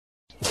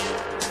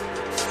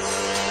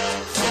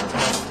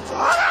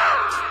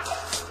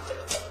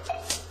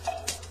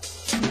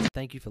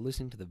thank you for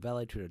listening to the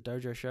Vale, Tudo,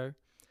 Dojo show.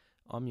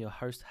 I'm your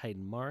host,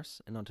 Hayden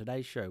Morris, and on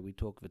today's show we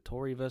talk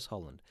Vettori vs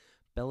Holland,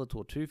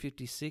 Bellator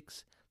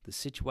 256, the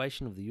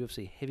situation of the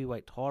UFC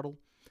heavyweight title,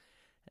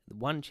 the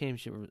one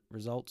championship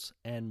results,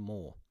 and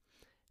more.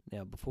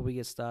 Now, before we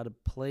get started,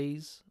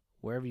 please,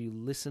 wherever you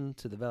listen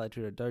to the Vale,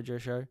 Tudo, Dojo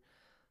show,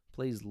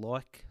 please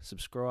like,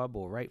 subscribe,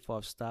 or rate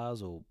 5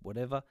 stars or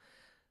whatever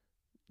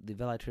the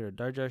Vale, Tudo,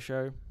 Dojo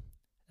show,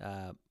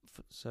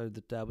 so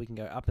that we can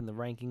go up in the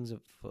rankings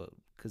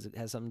because it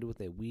has something to do with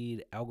their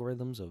weird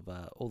algorithms of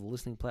all the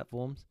listening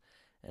platforms.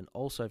 And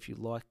also, if you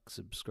like,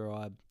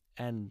 subscribe,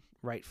 and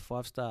rate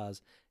 5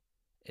 stars,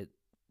 it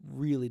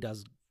really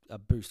does a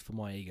boost for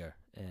my ego,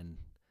 and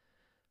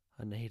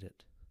I need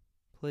it.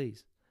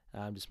 Please.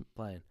 I'm just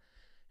playing.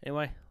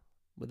 Anyway,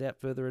 without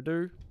further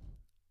ado,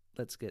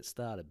 let's get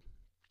started.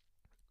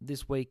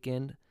 This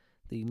weekend,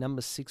 the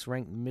number 6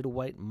 ranked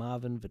middleweight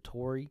Marvin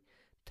Vettori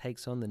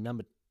takes on the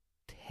number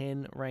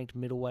 10 ranked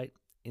middleweight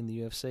in the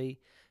UFC,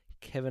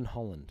 Kevin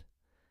Holland.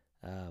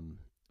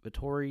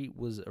 Vettori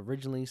was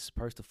originally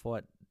supposed to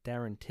fight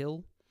Darren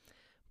Till,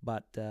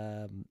 but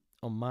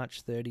on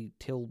March 30,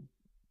 Till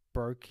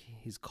broke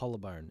his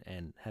collarbone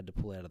and had to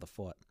pull out of the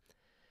fight.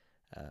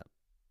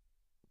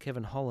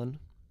 Kevin Holland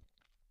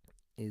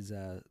is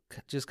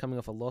just coming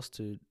off a loss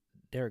to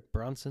Derek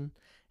Brunson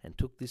and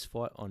took this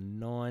fight on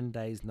 9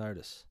 days'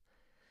 notice.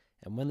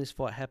 And when this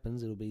fight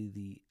happens,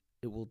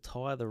 it will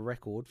tie the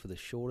record for the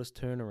shortest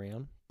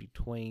turnaround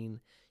between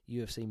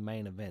UFC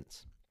main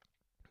events.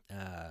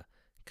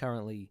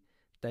 Currently,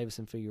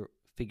 Davison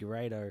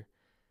Figueiredo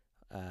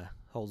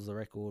holds the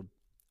record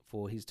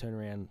for his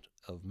turnaround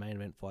of main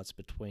event fights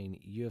between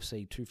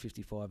UFC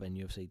 255 and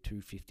UFC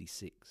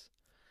 256.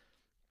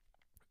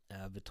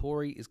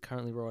 Vettori is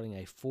currently riding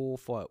a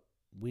 4-fight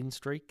win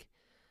streak,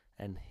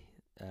 and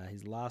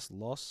his last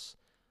loss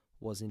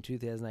was in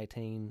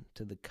 2018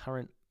 to the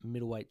current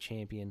middleweight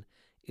champion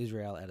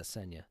Israel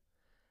Adesanya.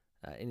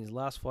 In his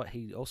last fight,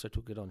 he also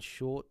took it on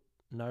short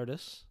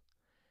notice,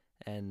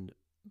 and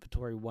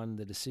Vettori won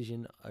the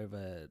decision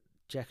over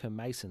Jacko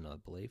Mason, I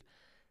believe,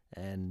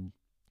 and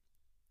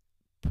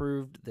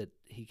proved that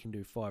he can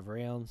do 5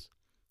 rounds,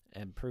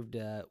 and proved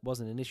it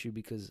wasn't an issue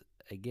because,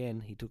 again,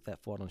 he took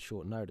that fight on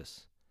short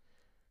notice.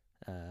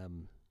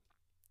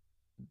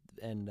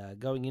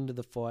 Going into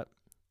the fight,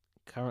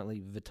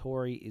 currently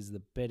Vettori is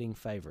the betting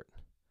favourite.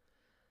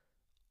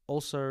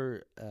 Also,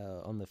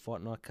 on the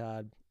fight night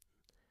card,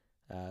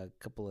 a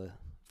couple of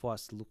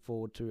fights to look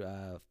forward to.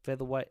 At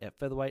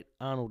featherweight,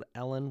 Arnold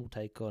Allen will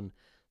take on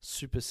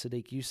Super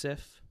Sadiq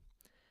Youssef.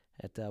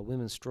 At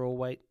women's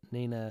strawweight,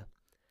 Nina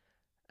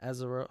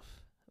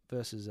Azaroff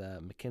versus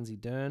Mackenzie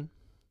Dern.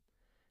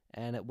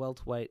 And at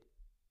welterweight,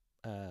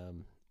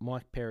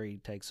 Mike Perry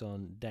takes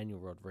on Daniel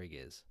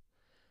Rodriguez.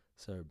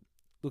 So,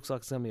 looks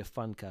like it's going to be a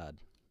fun card.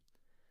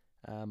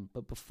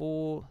 But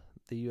before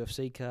the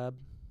UFC card,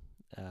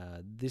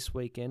 this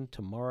weekend,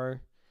 tomorrow,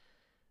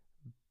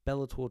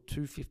 Bellator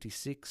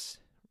 256,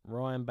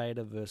 Ryan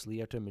Bader versus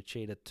Lyoto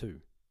Machida 2.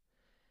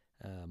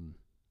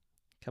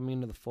 Coming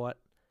into the fight,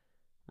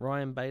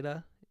 Ryan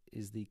Bader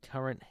is the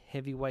current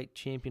heavyweight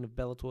champion of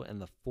Bellator and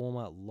the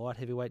former light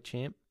heavyweight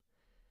champ.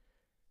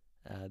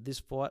 This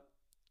fight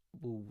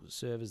will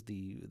serve as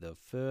the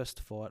first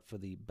fight for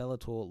the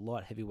Bellator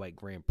light heavyweight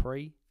Grand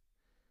Prix.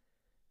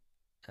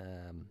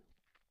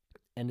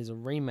 And is a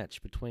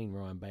rematch between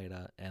Ryan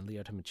Bader and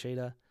Lyoto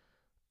Machida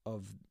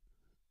of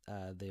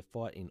their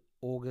fight in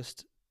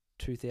August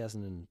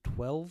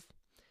 2012.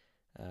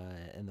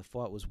 And the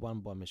fight was won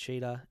by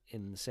Machida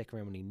in the second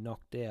round when he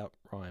knocked out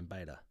Ryan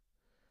Bader.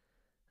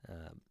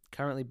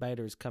 Currently,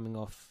 Bader is coming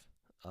off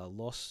a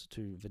loss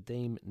to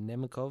Vadim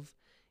Nemikov,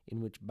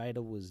 in which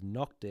Bader was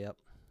knocked out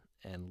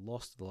and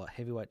lost the light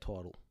heavyweight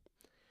title.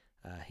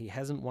 He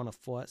hasn't won a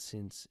fight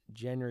since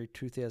January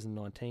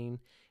 2019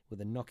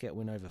 with a knockout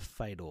win over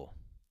Fedor.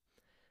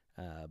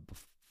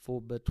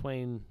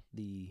 Between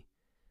the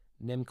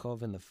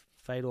Nemkov and the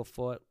Fedor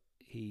fight,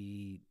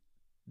 he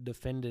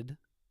defended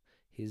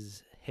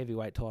his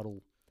heavyweight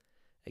title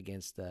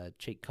against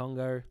Cheek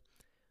Congo.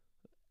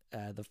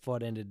 The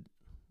fight ended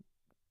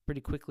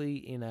pretty quickly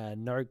in a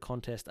no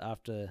contest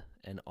after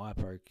an eye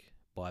poke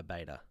by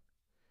Bader.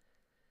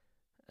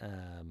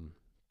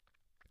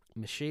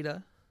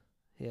 Machida,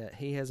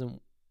 he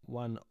hasn't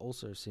won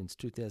also since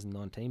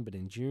 2019, but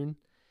in June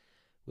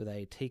with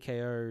a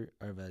TKO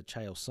over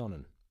Chael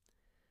Sonnen.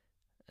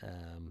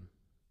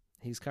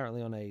 He's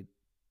currently on a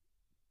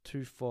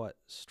 2-fight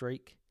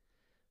streak,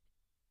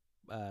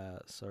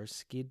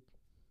 skid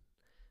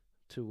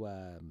to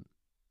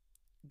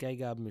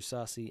Gegard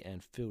Mousasi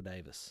and Phil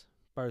Davis,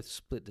 both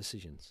split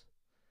decisions.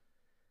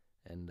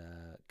 And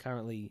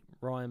currently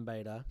Ryan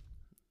Bader,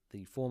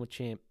 the former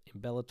champ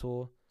in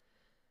Bellator,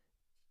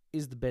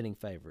 is the betting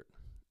favourite.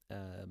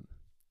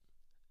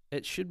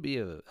 It should be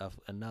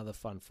another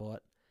fun fight.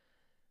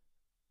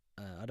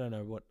 I don't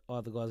know what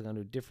either guys are going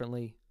to do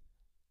differently,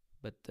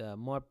 but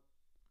my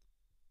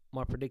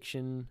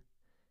prediction,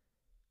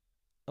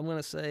 I'm going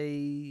to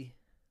say,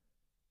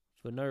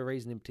 for no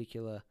reason in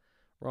particular,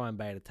 Ryan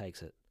Bader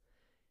takes it.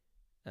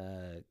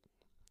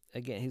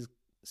 Again, he's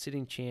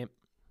sitting champ,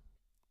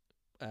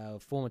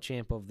 former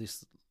champ of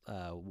this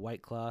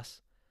weight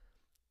class.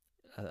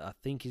 I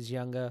think he's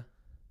younger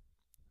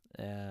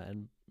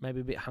and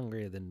maybe a bit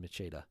hungrier than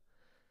Machida.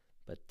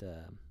 But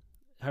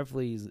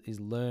hopefully he's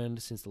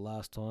learned since the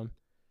last time,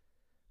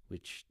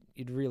 which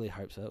you'd really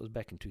hope so. It was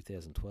back in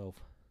 2012.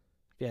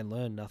 If he hadn't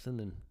learned nothing,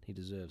 then he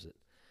deserves it.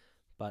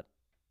 But,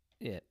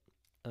 yeah,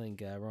 I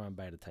think Ryan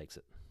Bader takes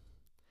it.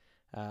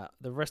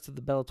 The rest of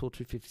the Bellator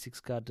 256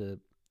 card to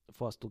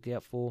fights to look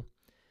out for.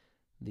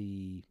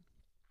 The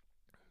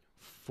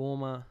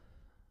former,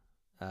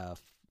 at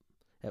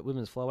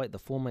women's flyweight, the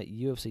former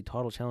UFC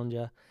title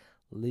challenger,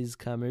 Liz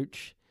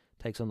Carmouche,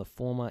 takes on the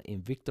former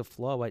Invicta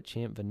flyweight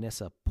champ,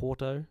 Vanessa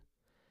Porto.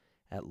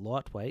 At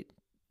lightweight,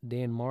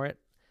 Dan Morat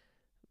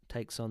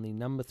takes on the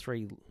number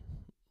 3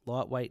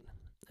 lightweight,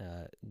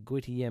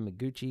 Guiti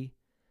Yamaguchi,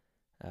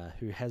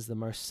 who has the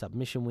most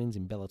submission wins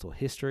in Bellator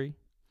history.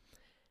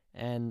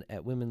 And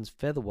at women's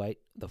featherweight,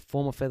 the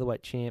former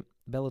featherweight champ,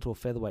 Bellator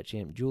featherweight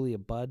champ, Julia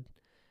Budd,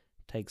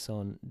 takes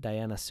on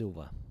Diana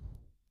Silva.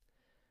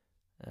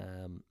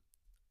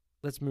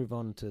 Let's move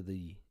on to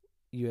the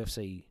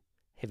UFC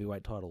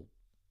heavyweight title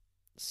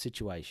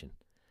situation.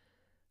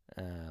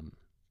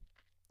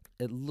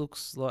 It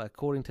looks like,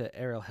 according to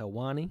Ariel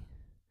Helwani,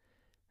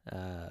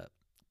 the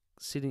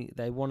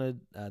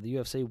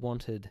UFC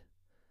wanted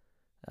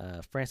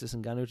Francis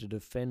Ngannou to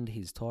defend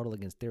his title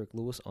against Derek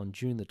Lewis on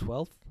June the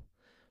 12th,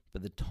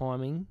 but the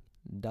timing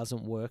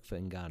doesn't work for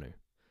Ngannou,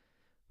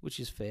 which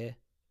is fair.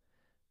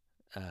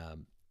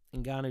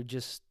 Ngannou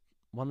just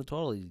won the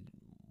title. He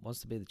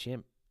wants to be the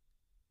champ.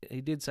 He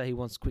did say he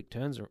wants quick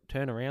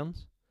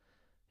turnarounds.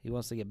 He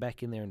wants to get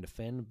back in there and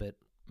defend, but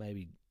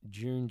maybe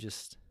June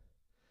just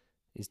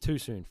is too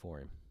soon for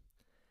him.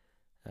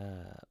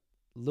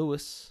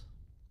 Lewis,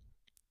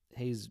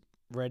 he's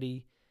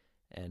ready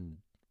and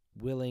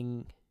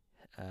willing.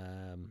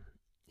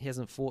 He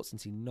hasn't fought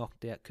since he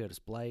knocked out Curtis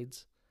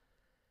Blades.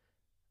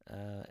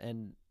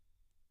 And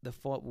the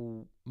fight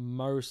will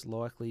most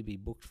likely be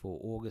booked for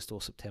August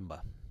or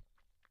September.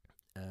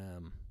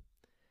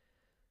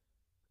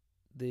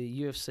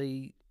 The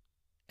UFC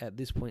at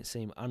this point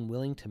seem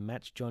unwilling to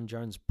match John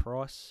Jones'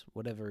 price,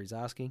 whatever he's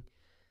asking,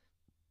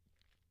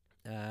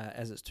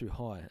 as it's too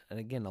high. And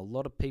again, a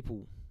lot of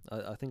people,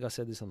 I think I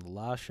said this on the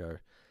last show,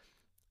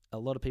 a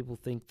lot of people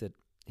think that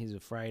he's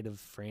afraid of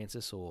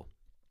Francis, or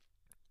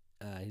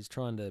he's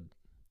trying to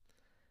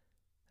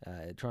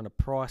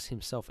price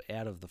himself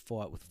out of the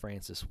fight with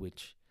Francis,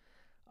 which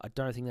I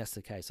don't think that's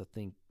the case. I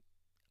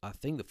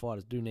think the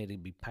fighters do need to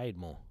be paid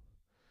more,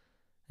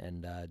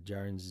 and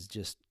Jones is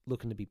just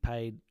looking to be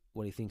paid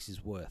what he thinks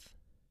he's worth.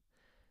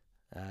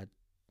 Chael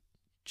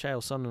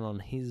Sonnen on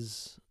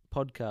his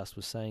podcast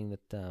was saying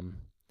that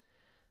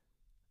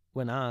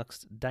when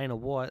asked, Dana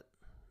White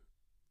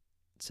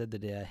said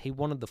that he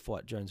wanted the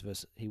fight.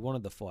 He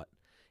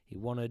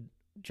wanted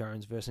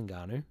Jones versus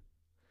Ngannou,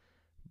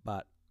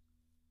 but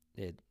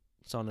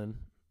Sonnen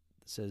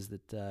says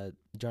that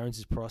Jones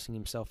is pricing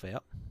himself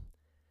out.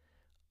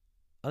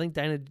 I think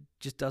Dana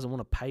just doesn't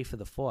want to pay for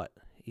the fight.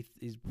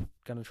 He's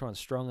going to try and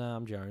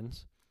strong-arm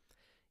Jones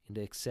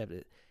into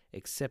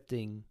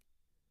accepting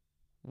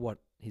what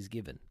he's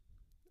given,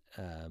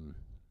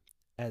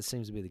 as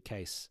seems to be the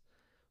case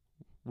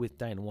with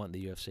Dana White and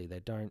the UFC. They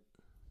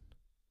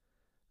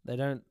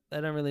don't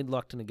really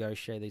like to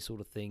negotiate these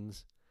sort of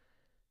things,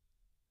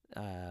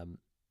 and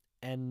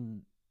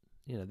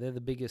they're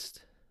the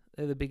biggest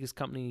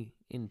company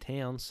in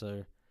town,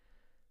 so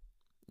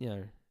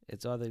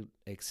it's either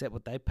accept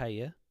what they pay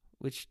you,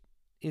 which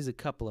is a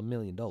couple of $1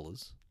 million,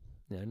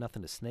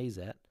 nothing to sneeze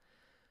at.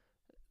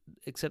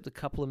 Accept a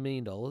couple of $1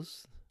 million,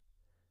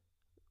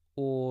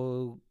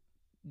 or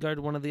go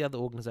to one of the other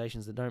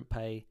organizations that don't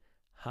pay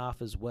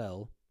half as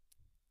well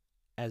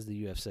as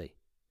the UFC.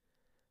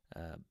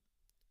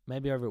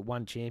 Maybe over at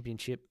One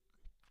Championship,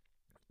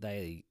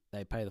 they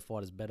pay the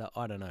fighters better.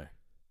 I don't know,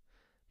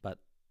 but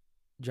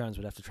Jones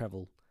would have to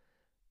travel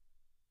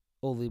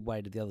all the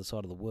way to the other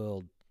side of the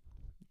world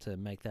to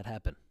make that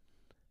happen.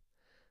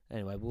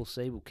 Anyway, we'll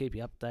see. We'll keep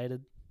you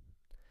updated.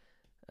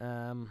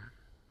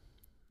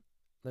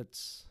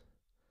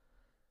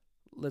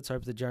 Let's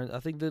hope that Jones. I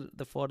think that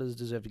the fighters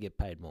deserve to get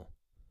paid more.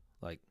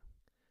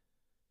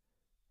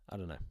 I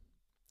don't know.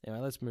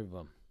 Anyway, let's move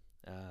on.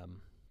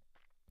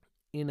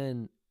 In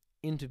an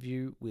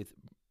interview with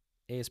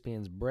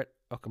ESPN's Brett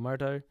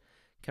Okamoto,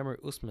 Kamaru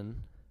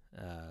Usman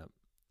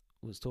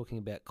was talking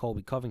about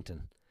Colby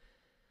Covington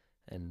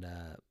and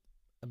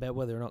about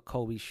whether or not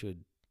Colby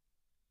should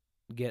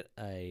get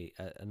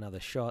another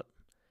shot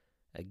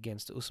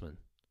against Usman.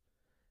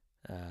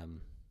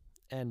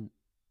 And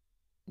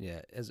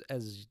yeah, as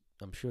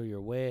I'm sure you're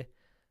aware,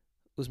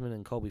 Usman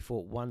and Colby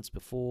fought once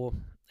before,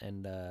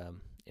 and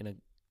in a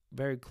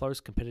very close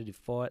competitive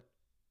fight,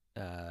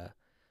 the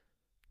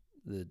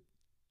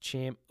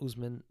champ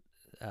Usman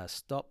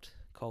stopped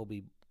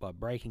Colby by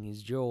breaking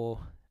his jaw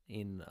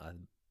in, I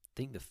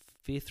think, the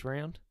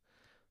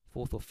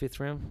fourth or fifth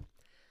round.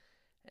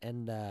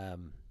 And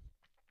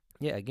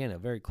again, a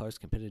very close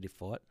competitive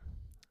fight.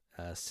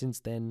 Since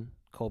then,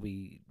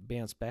 Colby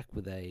bounced back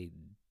with a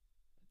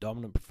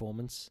dominant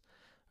performance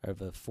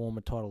over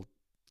former title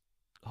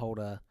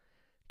holder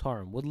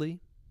Tyron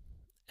Woodley,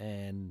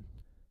 and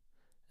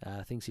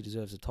thinks he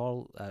deserves a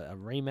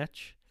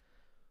rematch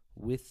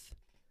with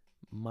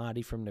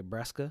Marty from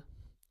Nebraska.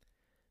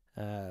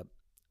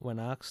 When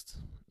asked,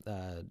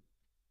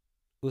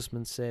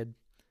 Usman said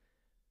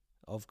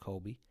of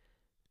Colby,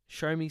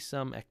 "Show me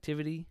some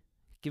activity,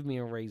 give me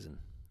a reason.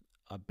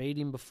 I beat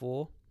him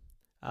before,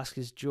 ask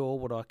his jaw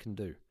what I can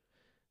do.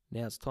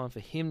 Now it's time for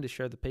him to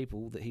show the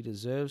people that he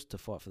deserves to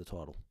fight for the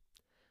title.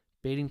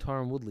 Beating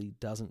Tyron Woodley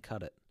doesn't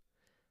cut it.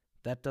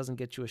 That doesn't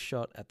get you a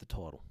shot at the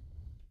title."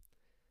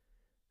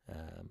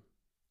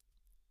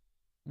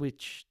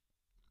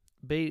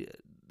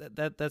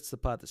 That's the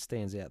part that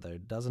stands out though,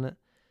 doesn't it?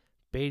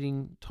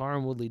 Beating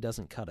Tyron Woodley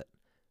doesn't cut it,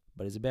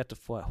 but he's about to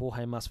fight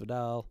Jorge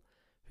Masvidal,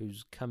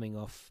 who's coming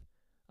off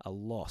a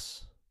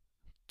loss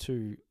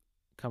to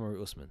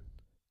Kamaru Usman.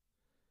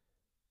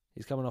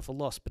 He's coming off a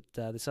loss, but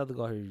this other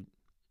guy who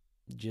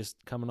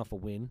just coming off a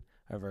win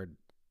over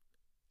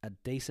a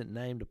decent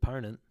named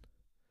opponent,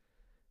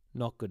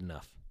 not good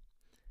enough.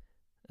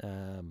 I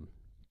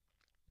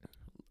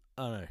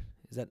don't know.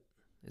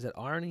 Is that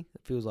irony?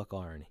 It feels like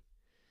irony.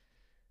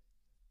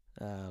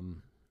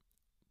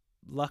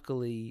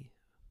 Luckily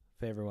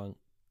for everyone,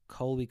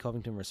 Colby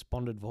Covington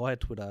responded via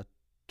Twitter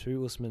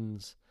to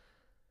Usman's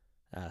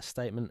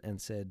statement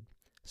and said,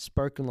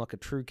 "Spoken like a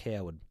true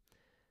coward.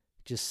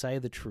 Just say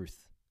the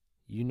truth.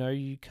 You know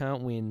you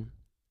can't win,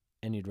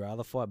 and you'd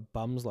rather fight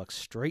bums like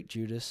Street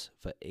Judas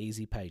for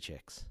easy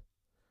paychecks."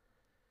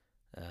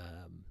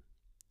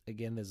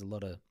 Again, there's a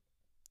lot of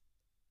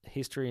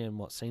history and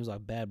what seems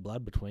like bad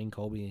blood between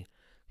Colby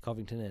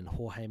Covington and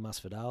Jorge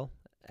Masvidal,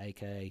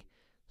 aka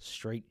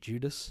Street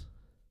Judas.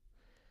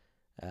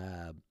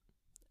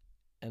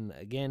 And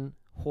again,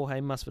 Jorge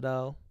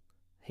Masvidal,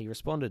 he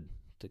responded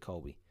to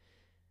Colby,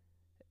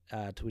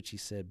 to which he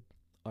said,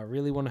 "I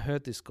really want to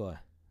hurt this guy.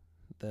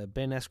 The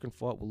Ben Askren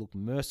fight will look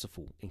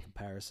merciful in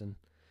comparison.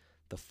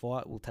 The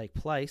fight will take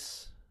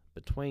place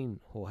between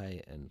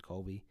Jorge and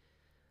Colby,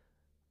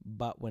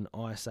 but when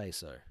I say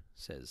so,"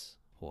 says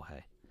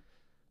Jorge.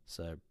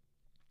 So,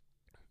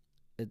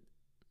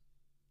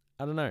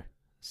 I don't know.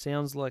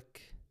 Sounds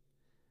like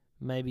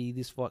maybe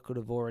this fight could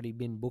have already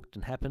been booked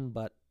and happened,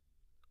 but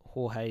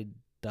Jorge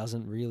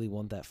doesn't really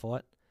want that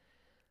fight.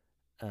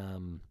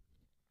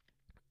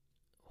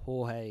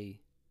 Jorge,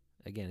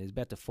 again, is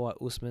about to fight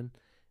Usman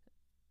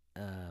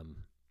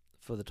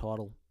for the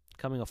title,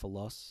 coming off a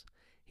loss.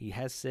 He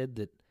has said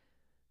that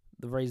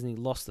the reason he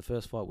lost the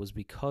first fight was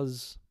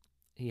because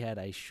he had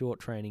a short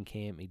training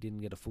camp. He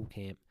didn't get a full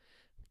camp.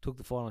 Took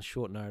the fight on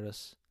short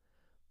notice.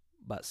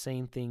 But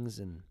seeing things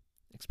and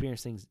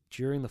experiencing things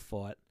during the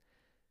fight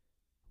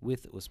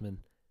with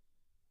Usman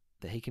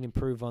that he can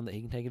improve on, that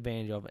he can take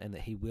advantage of, and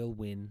that he will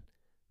win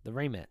the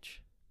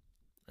rematch.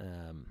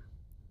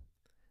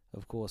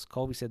 Of course,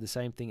 Colby said the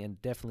same thing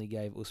and definitely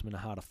gave Usman a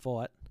harder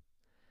fight.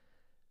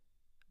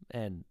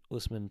 And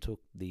Usman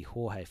took the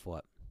Jorge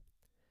fight.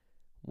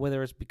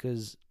 Whether it's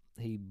because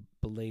he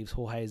believes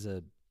Jorge's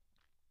an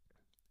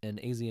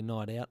easier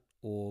night out,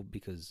 or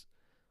because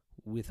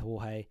with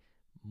Jorge,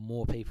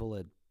 more people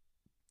are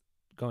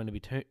going to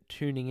be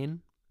tuning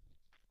in,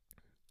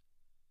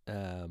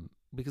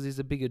 because he's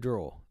a bigger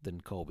draw than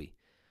Colby.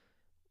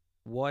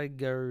 Why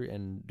go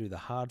and do the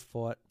hard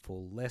fight for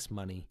less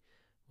money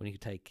when you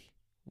can take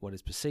what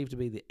is perceived to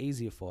be the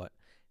easier fight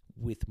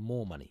with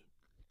more money?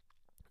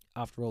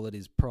 After all, it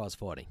is prize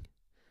fighting.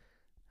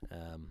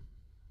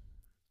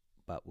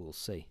 But we'll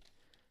see.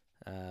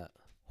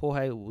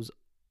 Jorge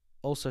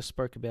also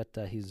spoke about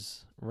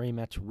his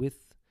rematch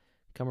with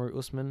Kamaru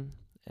Usman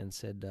and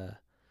said,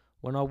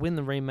 "When I win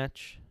the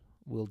rematch,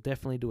 we'll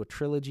definitely do a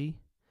trilogy.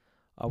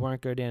 I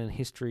won't go down in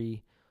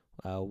history,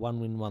 one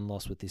win, one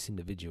loss with this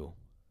individual."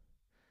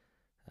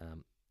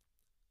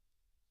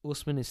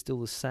 Usman is still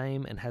the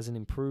same and hasn't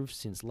improved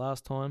since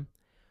last time.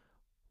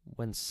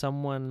 When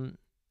someone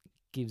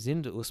gives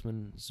in to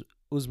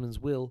Usman's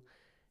will,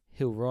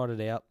 he'll ride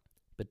it out,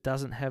 but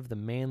doesn't have the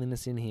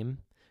manliness in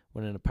him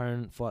when an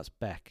opponent fights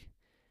back.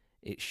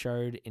 It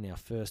showed in our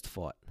first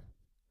fight.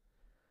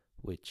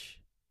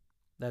 Which,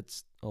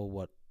 that's all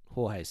what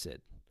Jorge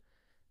said.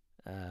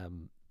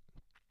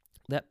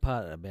 That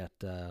part about,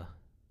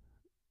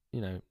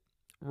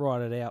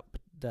 ride it out,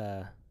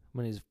 but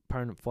when his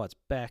opponent fights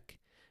back,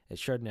 it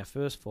showed in our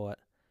first fight.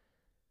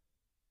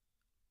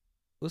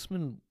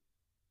 Usman,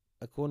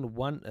 according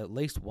to at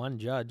least one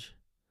judge,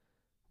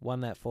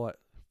 won that fight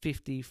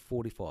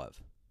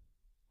 50-45.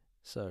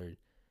 So,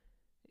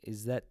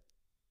 is that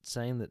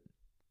saying that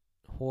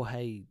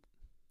Jorge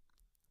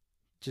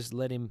just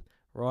let him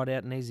ride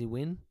out an easy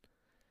win?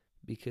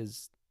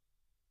 Because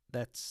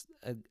that's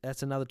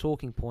another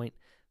talking point,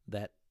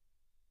 that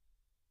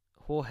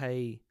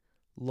Jorge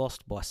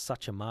lost by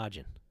such a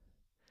margin.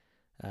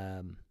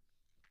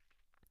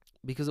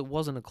 Because it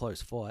wasn't a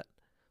close fight.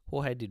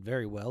 Jorge did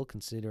very well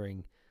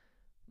considering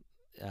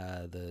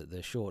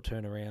the short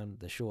turnaround,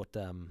 the short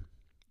time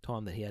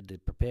that he had to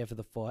prepare for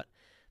the fight.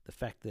 the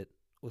fact that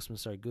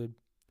Usman's so good.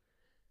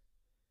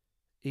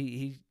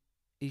 He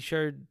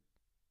showed,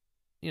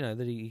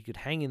 that he could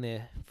hang in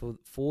there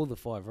for the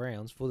 5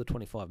 rounds, for the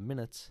 25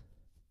 minutes,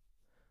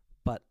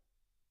 but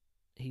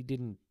he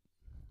didn't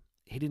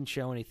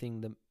show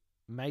anything that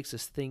makes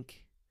us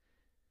think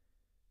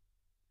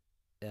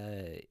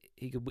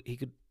he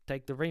could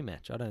take the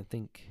rematch. I don't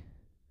think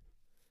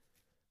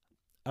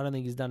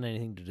he's done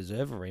anything to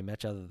deserve a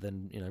rematch other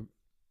than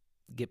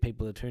get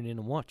people to tune in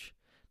and watch,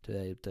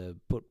 to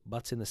put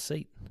butts in the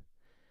seat.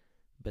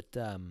 But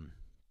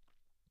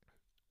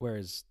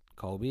whereas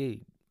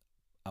Colby,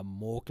 a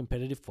more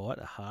competitive fight,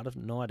 a harder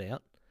night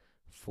out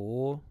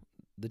for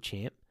the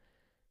champ.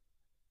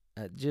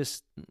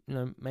 Just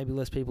maybe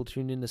less people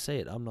tuned in to see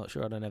it. I'm not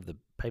sure. I don't have the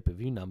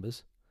pay-per-view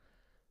numbers,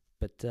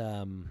 but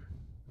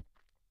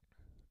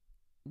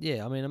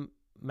yeah, I mean, it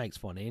makes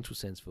financial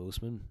sense for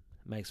Usman.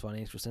 It makes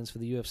financial sense for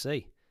the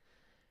UFC.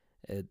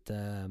 It's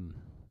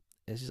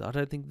just, I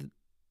don't think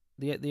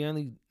that the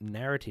only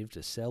narrative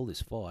to sell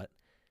this fight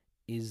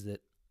is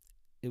that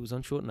it was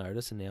on short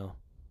notice, and now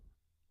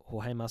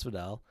Jorge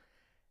Masvidal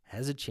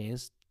has a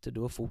chance to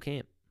do a full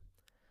camp.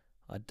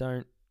 I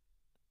don't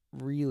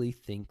really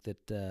think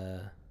that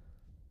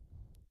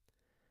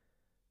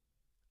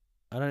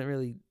I don't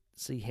really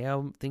see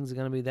how things are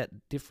going to be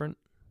that different,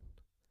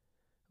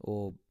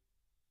 or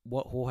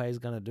what Jorge is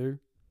going to do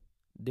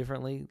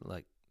differently,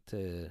 like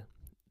to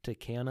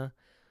counter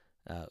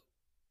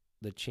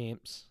the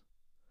champ's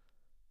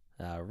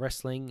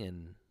wrestling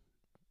and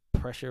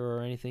pressure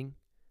or anything.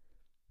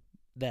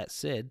 That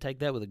said, take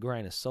that with a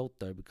grain of salt,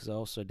 though, because I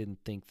also didn't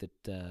think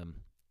that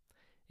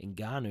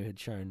Ngannou had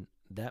shown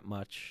that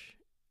much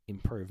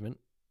improvement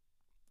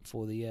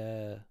for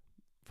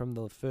from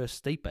the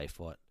first Stipe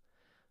fight.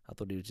 I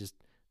thought he was just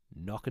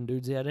knocking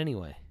dudes out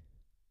anyway.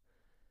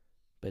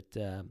 But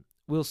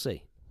we'll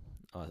see,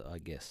 I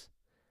guess.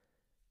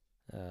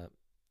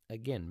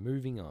 Again,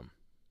 moving on.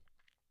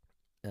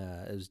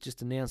 It was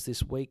just announced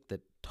this week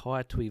that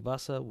Tai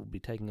Tuivasa will be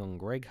taking on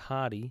Greg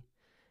Hardy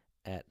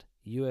at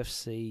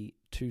UFC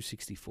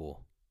 264.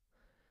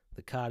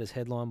 The card is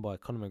headlined by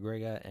Conor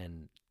McGregor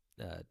and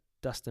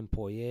Dustin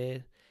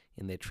Poirier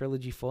in their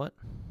trilogy fight.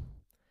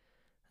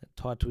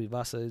 Tai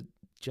Tuivasa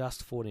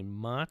just fought in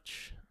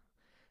March,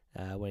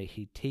 where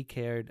he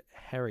TKO'd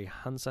Harry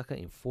Hunsucker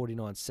in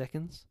 49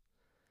 seconds.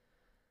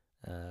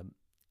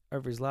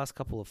 Over his last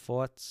couple of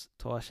fights,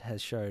 Tai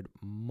has showed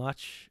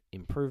much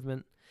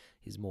improvement.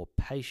 He's more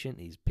patient.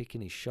 He's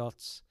picking his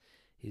shots.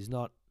 He's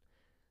not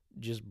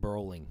just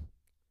brawling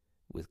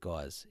with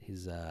guys.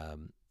 He's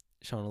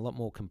shown a lot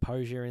more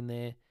composure in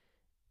there.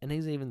 And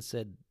he's even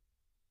said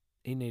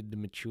he needed to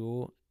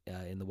mature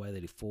in the way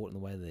that he fought and the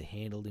way that he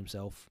handled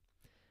himself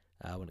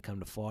when it came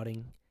to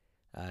fighting.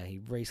 He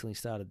recently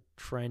started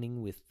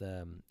training with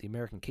the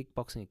American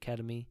Kickboxing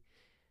Academy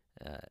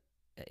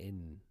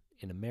in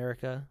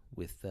America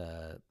with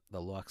the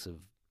likes of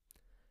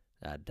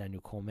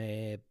Daniel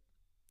Cormier,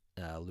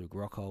 Luke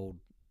Rockhold,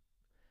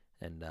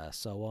 and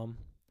so on.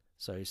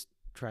 So he's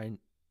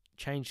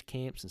changed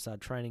camps and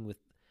started training with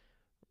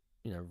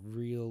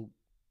real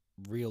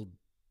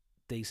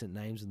decent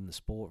names in the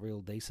sport,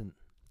 real decent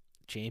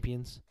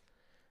champions,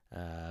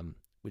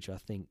 which I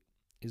think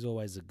is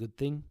always a good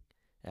thing.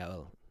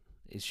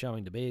 Is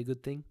showing to be a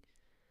good thing.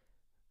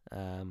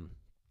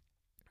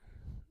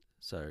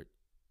 So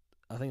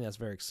I think that's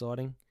very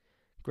exciting.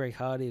 Greg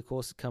Hardy, of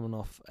course, is coming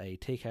off a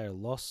TKO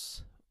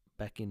loss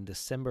back in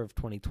December of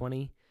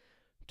 2020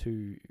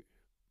 to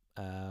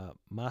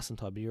Marcin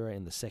Tybura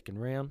in the second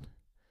round.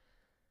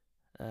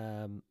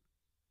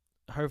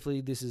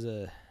 Hopefully this is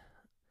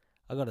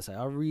I got to say,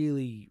 I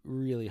really,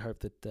 really hope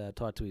that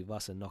Tai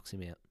Tuivasa knocks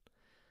him out.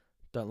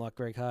 Don't like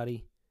Greg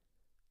Hardy.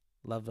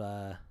 Love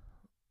Tai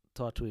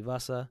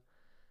Tuivasa.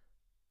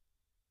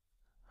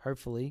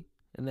 Hopefully,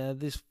 and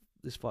this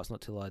fight's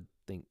not till I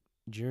think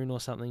June or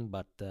something,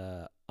 but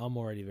I'm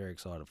already very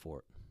excited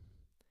for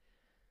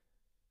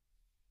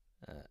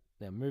it.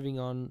 Now moving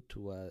on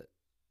to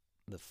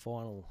the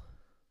final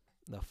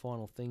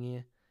thing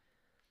here.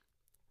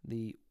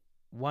 The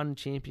One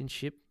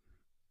Championship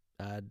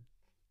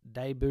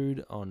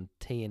debuted on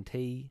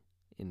TNT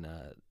in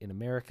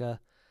America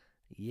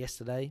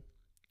yesterday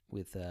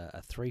with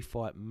a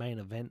 3-fight main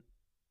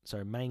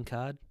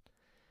card.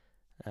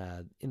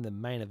 In the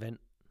main event,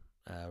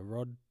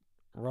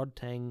 Rod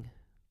Tang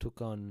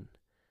took on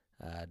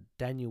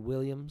Daniel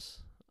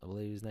Williams. I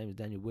believe his name is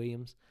Daniel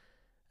Williams.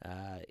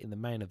 In the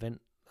main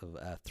event of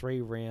a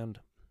 3-round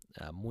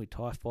Muay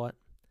Thai fight.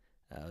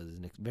 It was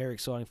a very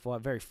exciting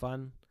fight, very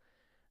fun.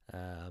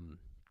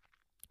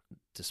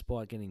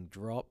 Despite getting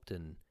dropped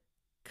and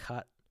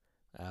cut,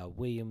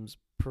 Williams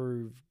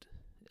proved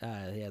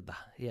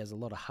he has a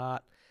lot of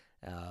heart,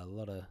 a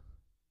lot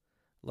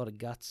of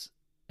guts,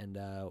 and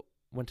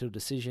went to a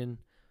decision,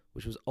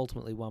 which was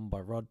ultimately won by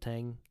Rod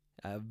Tang.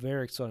 A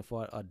very exciting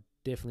fight. I'd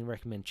definitely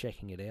recommend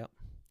checking it out.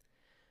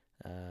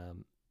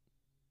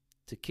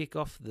 To kick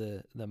off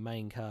the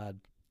main card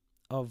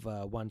of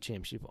One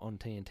Championship on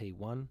TNT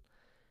 1,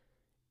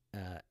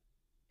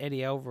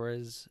 Eddie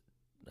Alvarez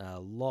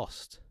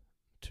lost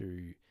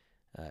to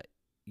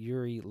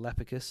Yuri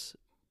Lapicus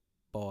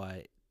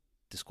by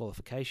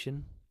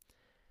disqualification.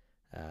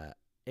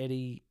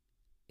 Eddie,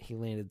 he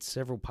landed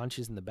several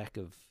punches in the back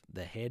of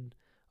the head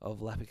of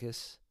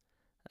Lapicus.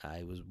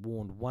 He was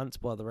warned once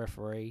by the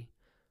referee,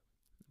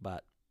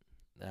 but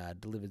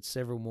delivered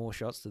several more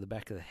shots to the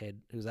back of the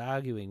head. He was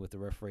arguing with the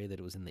referee that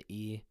it was in the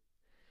ear,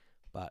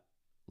 but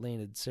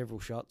landed several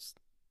shots.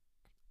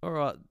 All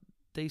right,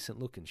 decent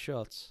looking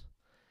shots,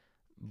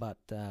 but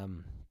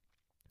then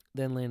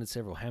landed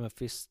several hammer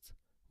fists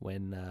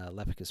when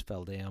Lapicus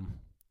fell down.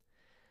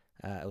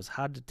 It was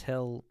hard to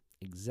tell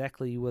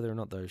exactly whether or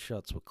not those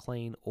shots were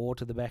clean or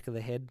to the back of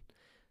the head,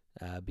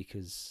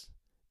 because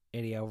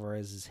Eddie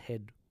Alvarez's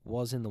head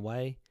was in the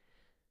way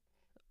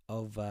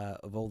of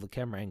all the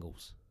camera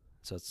angles,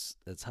 so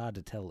it's hard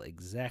to tell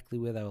exactly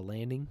where they were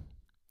landing.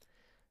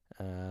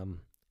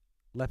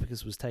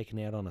 Lapicus was taken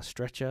out on a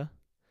stretcher,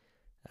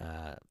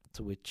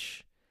 to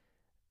which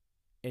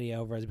Eddie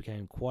Alvarez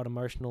became quite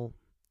emotional,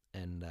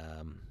 and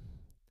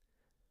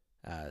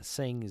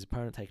seeing his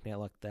opponent taken out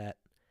like that,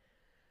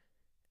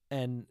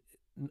 and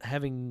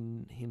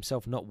having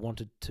himself not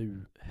wanted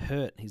to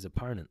hurt his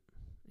opponent,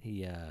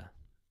 he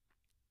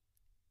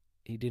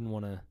didn't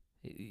want to.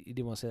 He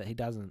didn't want to say that. He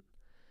doesn't.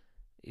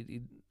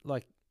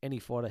 Like any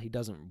fighter, he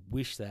doesn't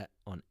wish that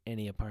on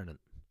any opponent.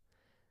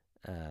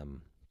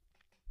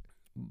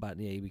 But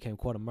yeah, he became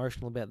quite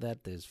emotional about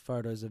that. There's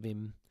photos of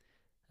him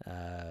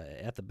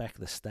at the back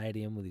of the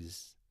stadium with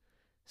his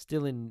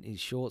still in his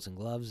shorts and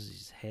gloves,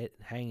 his head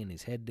hanging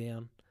his head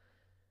down.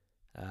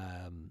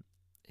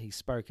 He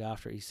spoke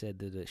after. He said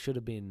that he should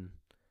have been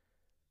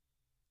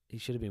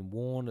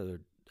warned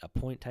or a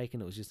point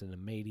taken. It was just an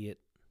immediate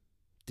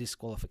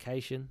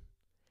disqualification,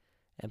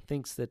 and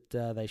thinks that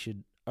they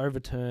should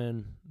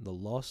overturn the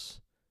loss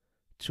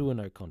to a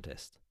no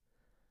contest.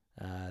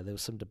 There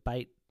was some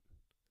debate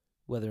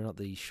whether or not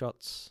the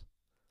shots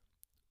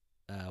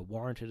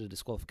warranted a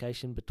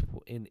disqualification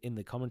in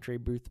the commentary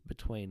booth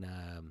between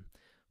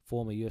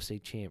former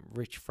UFC champ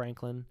Rich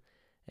Franklin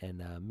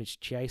and Mitch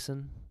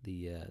Chasen,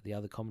 the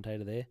other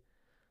commentator there.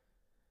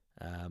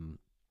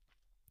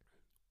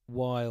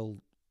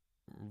 While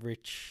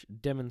Rich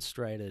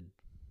demonstrated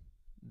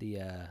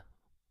the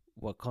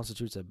what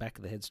constitutes a back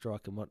of the head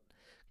strike and what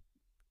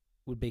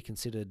would be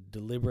considered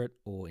deliberate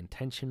or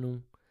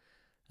intentional,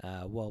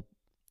 while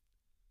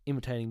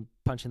imitating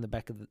punch in the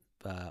back of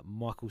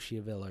Michael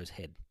Schiavello's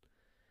head.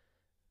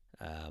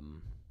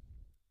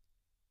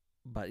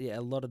 But yeah,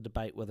 a lot of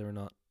debate whether or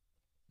not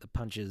the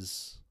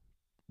punches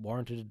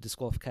warranted a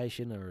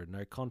disqualification or a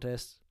no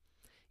contest.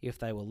 If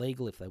they were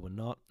legal, if they were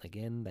not,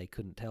 again, they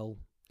couldn't tell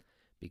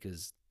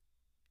because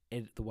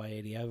the way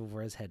Eddie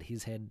Alvarez had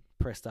his head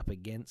pressed up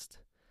against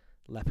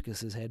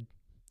Lapicus's head.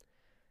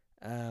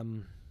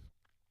 The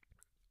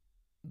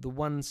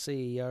one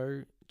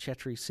CEO,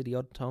 Chatri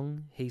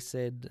Siddhiotong, he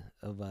said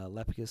of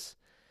Lapicus,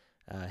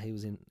 he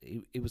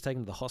was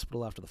taken to the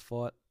hospital after the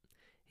fight.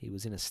 He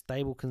was in a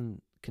stable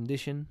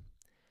condition,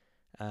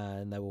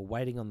 and they were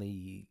waiting on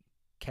the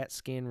CAT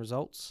scan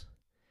results,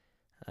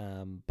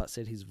 but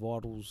said his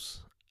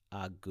vitals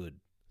are good.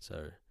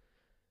 So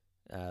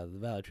the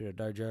Vale Tudo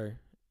Dojo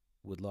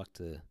would like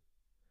to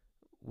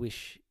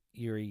wish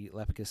Yuri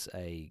Lapicus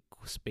a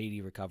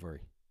speedy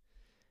recovery,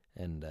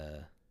 and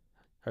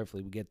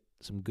hopefully we get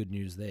some good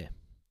news there.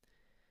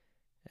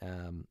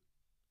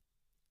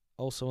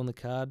 Also on the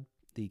card,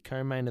 the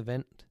co-main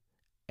event,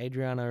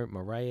 Adriano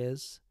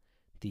Moraes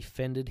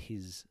defended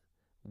his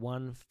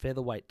one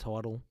featherweight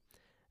title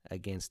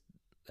against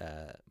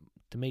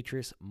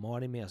Demetrius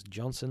Mighty Mouse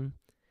Johnson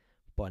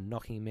by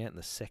knocking him out in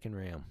the second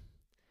round.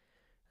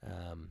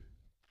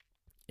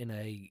 In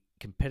a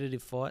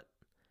competitive fight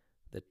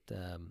that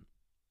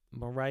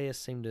Moraes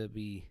seemed to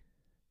be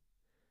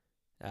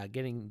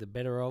getting the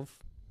better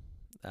of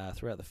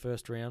throughout the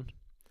first round.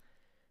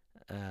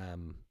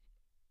 Then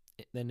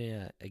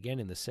again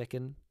in the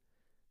second,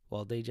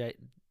 while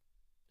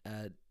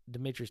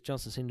Demetrius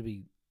Johnson seemed to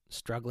be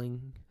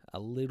struggling a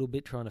little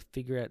bit, trying to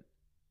figure out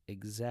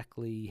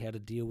exactly how to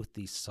deal with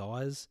the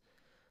size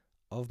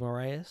of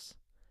Moraes,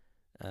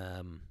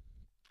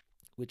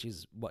 which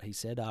is what he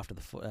said after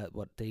the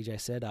what DJ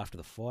said after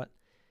the fight.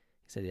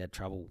 He said he had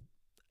trouble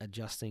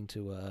adjusting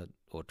to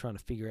or trying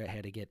to figure out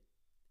how to get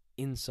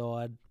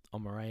inside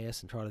on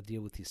Moraes and try to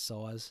deal with his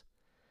size.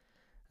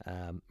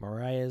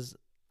 Moraes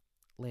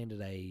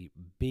landed a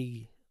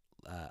big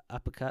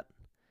uppercut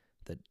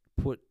that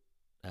put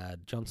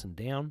Johnson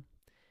down,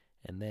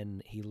 and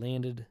then he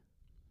landed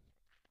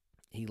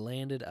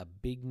a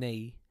big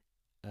knee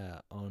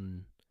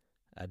on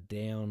a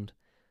downed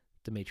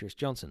Demetrius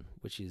Johnson,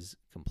 which is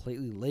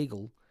completely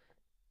legal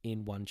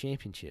in one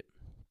championship.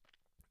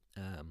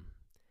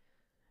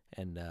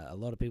 And a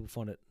lot of people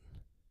find it,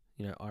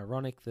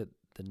 ironic that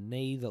the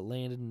knee that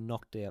landed and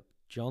knocked out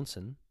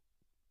Johnson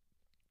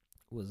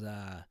was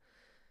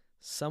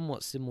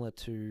somewhat similar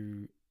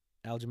to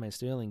Aljamain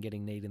Sterling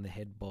getting kneed in the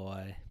head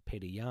by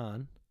Peter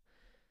Yan.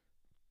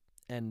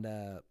 And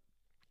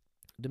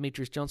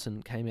Demetrius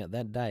Johnson came out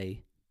that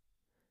day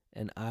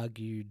and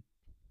argued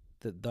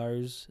that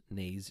those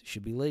knees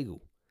should be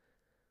legal.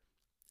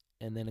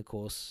 And then, of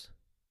course,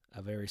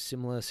 a very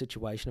similar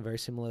situation, a very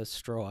similar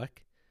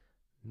strike,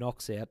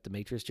 knocks out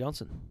Demetrius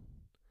Johnson.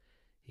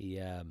 He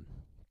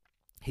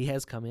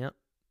has come out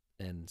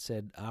and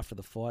said after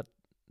the fight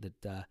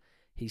that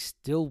he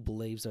still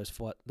believes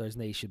those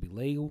knees should be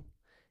legal.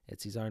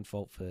 It's his own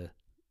fault for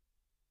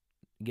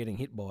getting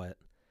hit by it.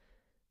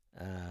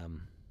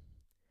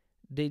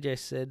 DJ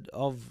said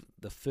of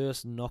the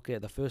first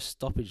knockout, the first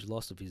stoppage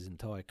loss of his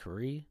entire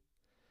career,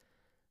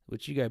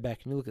 which you go back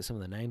and you look at some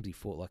of the names he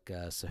fought, like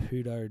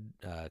Cejudo,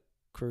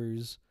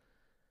 Cruz,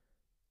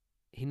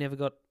 he never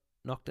got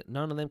knocked out.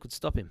 None of them could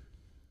stop him.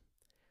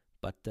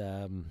 But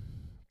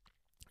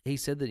he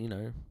said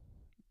that,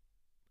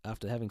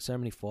 after having so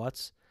many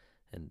fights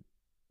and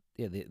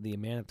the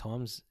amount of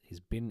times he's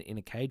been in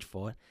a cage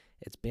fight,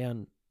 it's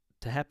bound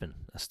to happen,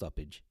 a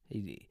stoppage.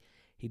 He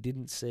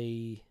didn't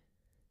see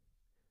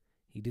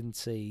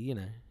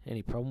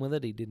any problem with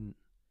it. He didn't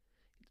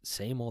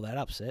seem all that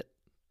upset.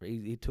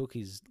 He took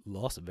his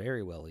loss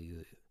very well. He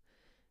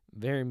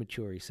very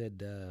mature. He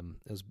said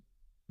it was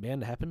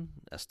bound to happen,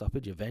 a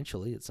stoppage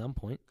eventually at some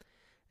point,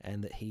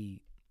 and that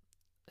he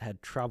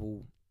had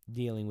trouble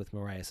dealing with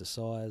Moraes'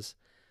 size,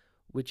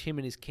 which him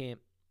and his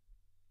camp,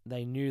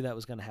 they knew that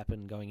was going to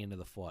happen going into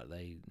the fight.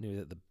 They knew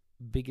that the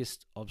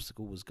biggest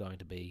obstacle was going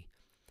to be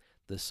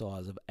the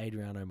size of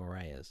Adriano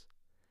Moraes.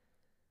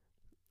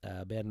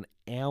 About an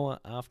hour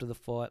after the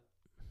fight,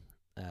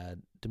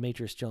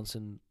 Demetrius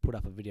Johnson put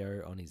up a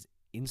video on his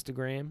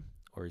Instagram,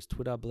 or his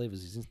Twitter, I believe it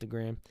was his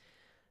Instagram.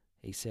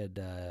 He said,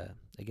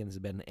 again, this is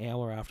about an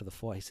hour after the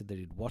fight, he said that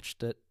he'd watched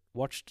the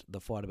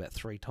fight about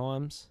 3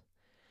 times,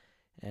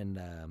 and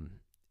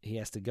he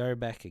has to go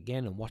back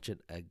again and watch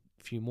it a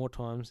few more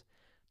times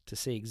to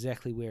see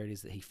exactly where it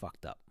is that he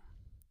fucked up.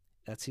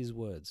 That's his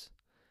words.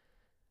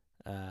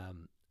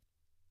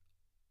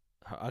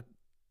 I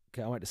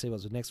can't wait to see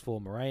what's next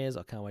for Moraes.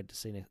 I can't wait to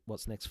see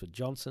what's next for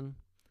Johnson.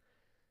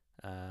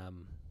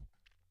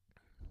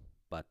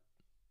 But,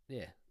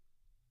 yeah,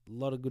 a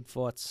lot of good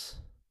fights.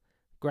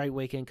 Great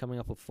weekend coming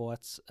up with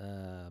fights.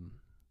 And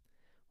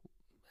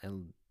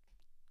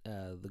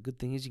the good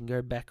thing is you can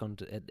go back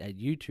at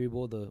YouTube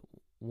or the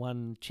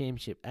One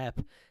Championship app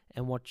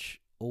and watch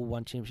all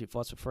One Championship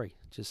fights for free.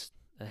 Just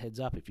a heads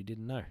up if you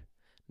didn't know.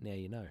 Now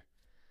you know.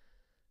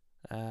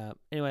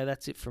 Anyway,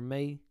 that's it from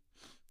me.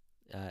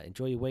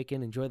 Enjoy your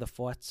weekend. Enjoy the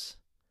fights.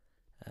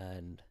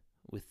 And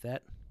with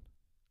that,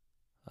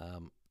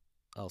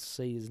 I'll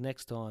see you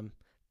next time.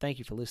 Thank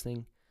you for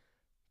listening.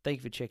 Thank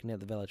you for checking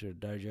out the Vale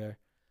Dojo.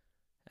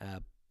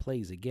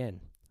 Please,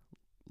 again,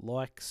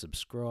 like,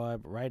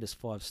 subscribe, rate us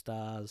 5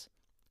 stars.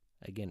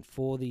 Again,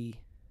 for the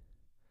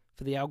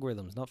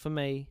algorithms, not for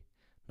me,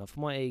 not for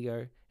my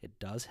ego. It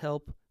does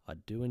help. I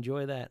do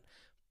enjoy that.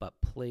 But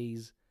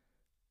please,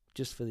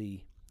 just for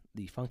the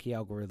funky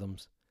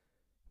algorithms,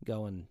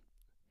 go and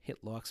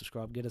hit like,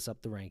 subscribe, get us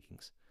up the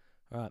rankings.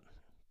 All right.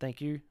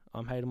 Thank you.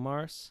 I'm Hayden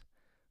Morris.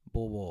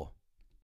 War.